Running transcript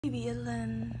Baby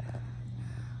Ellen,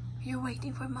 you're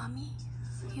waiting for mommy.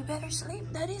 You better sleep.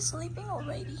 Daddy's sleeping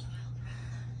already.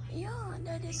 Yeah,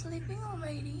 Daddy's sleeping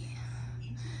already.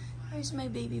 Where's my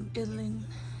baby Ellen?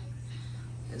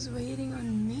 He's waiting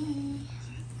on me.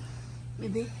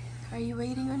 Baby, are you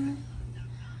waiting on me?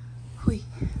 Hui.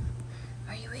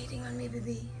 Are you waiting on me,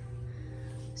 baby?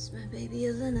 It's my baby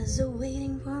Ellen still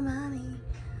waiting for mommy.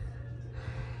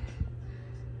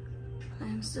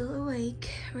 I'm still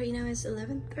awake. Right now it's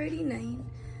 11:39.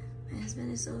 My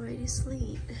husband is already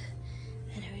asleep.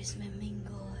 And there is my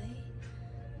mingoy.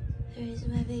 There is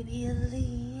my baby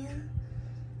Ellen.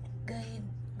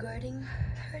 Guarding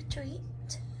her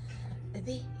treat.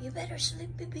 Baby, you better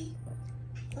sleep, baby.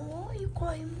 Oh, are you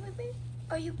crying, baby?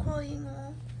 Are you crying?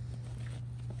 Oh,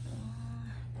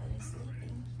 Daddy is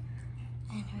sleeping.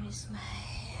 And here is my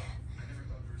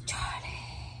Charlie.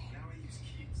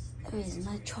 There is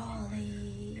my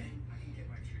Charlie.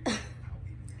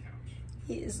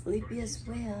 He is sleepy as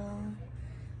well.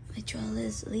 My Charlie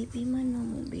is sleepy. My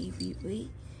normal baby, wait.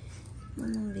 My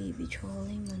normal baby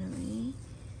Charlie, my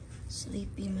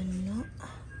sleepy, my no.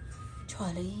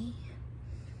 Charlie.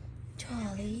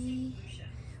 Charlie.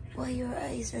 Why your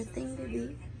eyes are thin,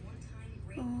 baby?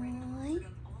 Alright.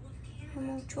 Come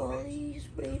on, Charlie.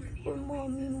 Just waiting for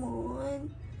mommy,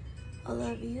 Mom. I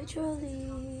love you,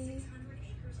 Charlie.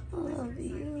 I love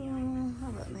you. How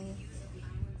about my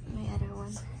other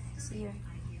one? See here.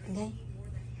 Okay.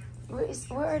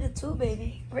 Where are the two,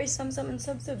 baby? Where is Sum and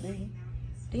Sub, baby?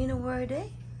 Do you know where are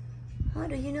they? How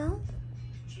do you know?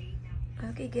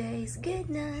 Okay, guys. Good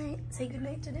night. Say good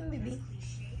night to them, baby.